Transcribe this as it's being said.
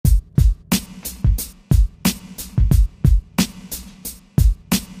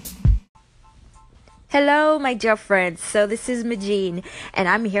Hello, my dear friends. So this is Majeen, and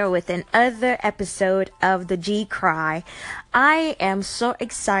I'm here with another episode of the G Cry. I am so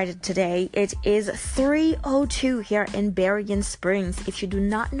excited today. It is 3:02 here in Berrien Springs. If you do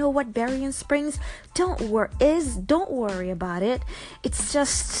not know what Berrien Springs don't worry about it. It's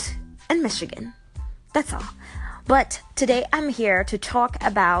just in Michigan. That's all. But today I'm here to talk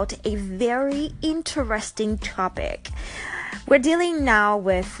about a very interesting topic. We're dealing now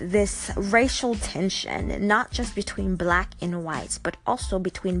with this racial tension, not just between black and whites, but also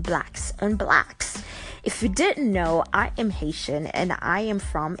between blacks and blacks. If you didn't know, I am Haitian and I am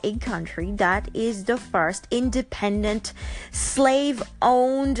from a country that is the first independent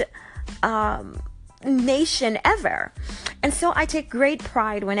slave-owned nation ever. And so I take great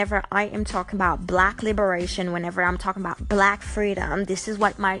pride whenever I am talking about black liberation, whenever I'm talking about black freedom. This is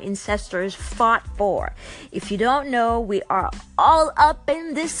what my ancestors fought for. If you don't know, we are all up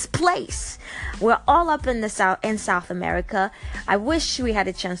in this place. We're all up in South America. I wish we had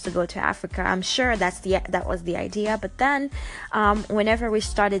a chance to go to Africa. I'm sure that was the idea. But then whenever we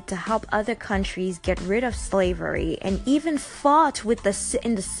started to help other countries get rid of slavery and even fought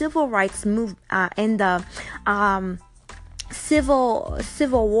in the civil rights movement, in the civil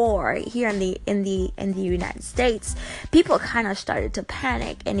war here in the United States, people kind of started to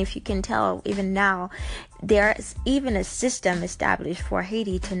panic. And if you can tell, even now, there's even a system established for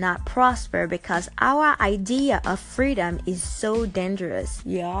Haiti to not prosper because our idea of freedom is so dangerous.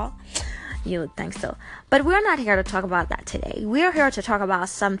 Yeah, you would think so. But we're not here to talk about that today. We're here to talk about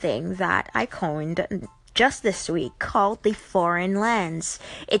something that I coined just this week called the foreign lens.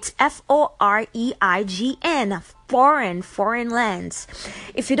 It's FOREIGN, foreign lens.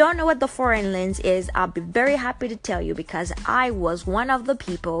 If you don't know what the foreign lens is, I'll be very happy to tell you because I was one of the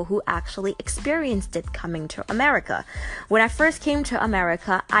people who actually experienced it coming to America. When I first came to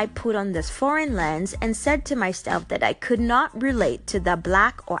America, I put on this foreign lens and said to myself that I could not relate to the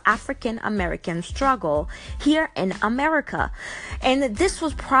black or African American struggle here in America. And this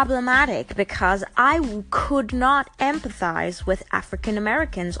was problematic because I could not empathize with African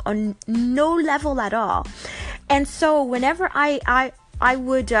Americans on no level at all. And so whenever I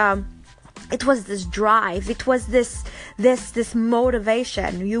would, it was this drive, it was this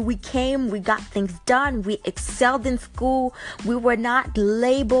motivation. We got things done, we excelled in school, we were not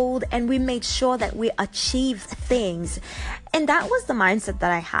labeled, and we made sure that we achieved things. And that was the mindset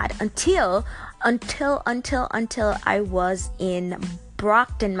that I had until I was in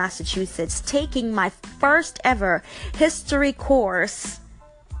Brockton, Massachusetts, taking my first ever history course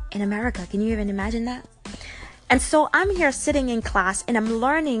in America. Can you even imagine that? And so I'm here sitting in class and I'm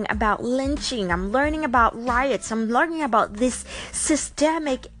learning about lynching. I'm learning about riots. I'm learning about this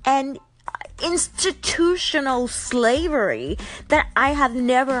systemic and institutional slavery that I have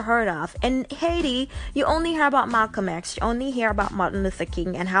never heard of. In Haiti, you only hear about Malcolm X, you only hear about Martin Luther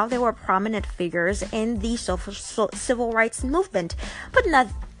King and how they were prominent figures in the civil rights movement, but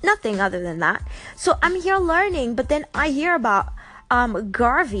nothing other than that. So I'm here learning, but then I hear about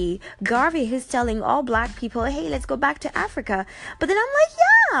Garvey who's telling all black people, hey, let's go back to Africa. But then I'm like,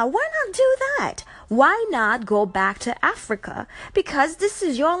 yeah, why not do that? Why not go back to Africa? Because this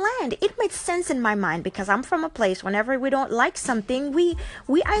is your land. It makes sense in my mind because I'm from a place whenever we don't like something, we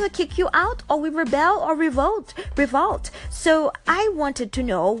either kick you out or we rebel or revolt. So I wanted to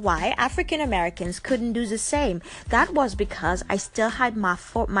know why African Americans couldn't do the same. That was because I still had my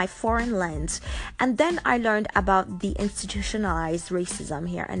foreign lens. And then I learned about the institutionalized racism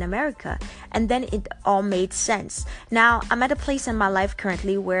here in America, and then it all made sense. Now I'm at a place in my life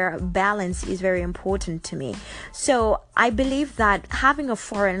currently where balance is very important to me. So I believe that having a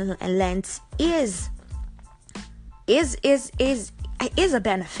foreign lens is a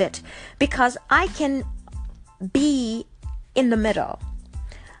benefit because I can be in the middle.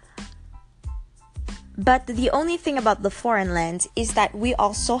 But the only thing about the foreign lens is that we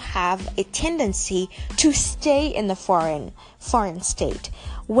also have a tendency to stay in the foreign state.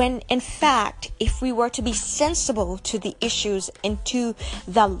 When in fact, if we were to be sensible to the issues and to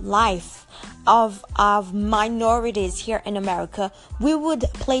the life of minorities here in America, we would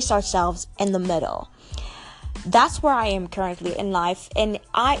place ourselves in the middle. That's where I am currently in life, and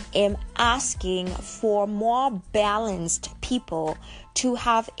I am asking for more balanced people to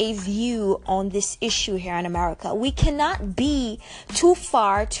have a view on this issue here in America. We cannot be too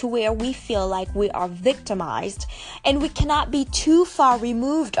far to where we feel like we are victimized, and we cannot be too far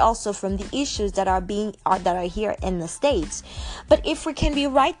removed also from the issues that are here in the States. But if we can be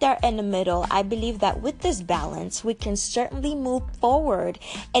right there in the middle, I believe that with this balance, we can certainly move forward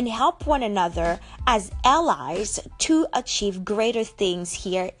and help one another as allies to achieve greater things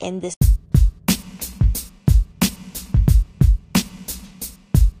here in this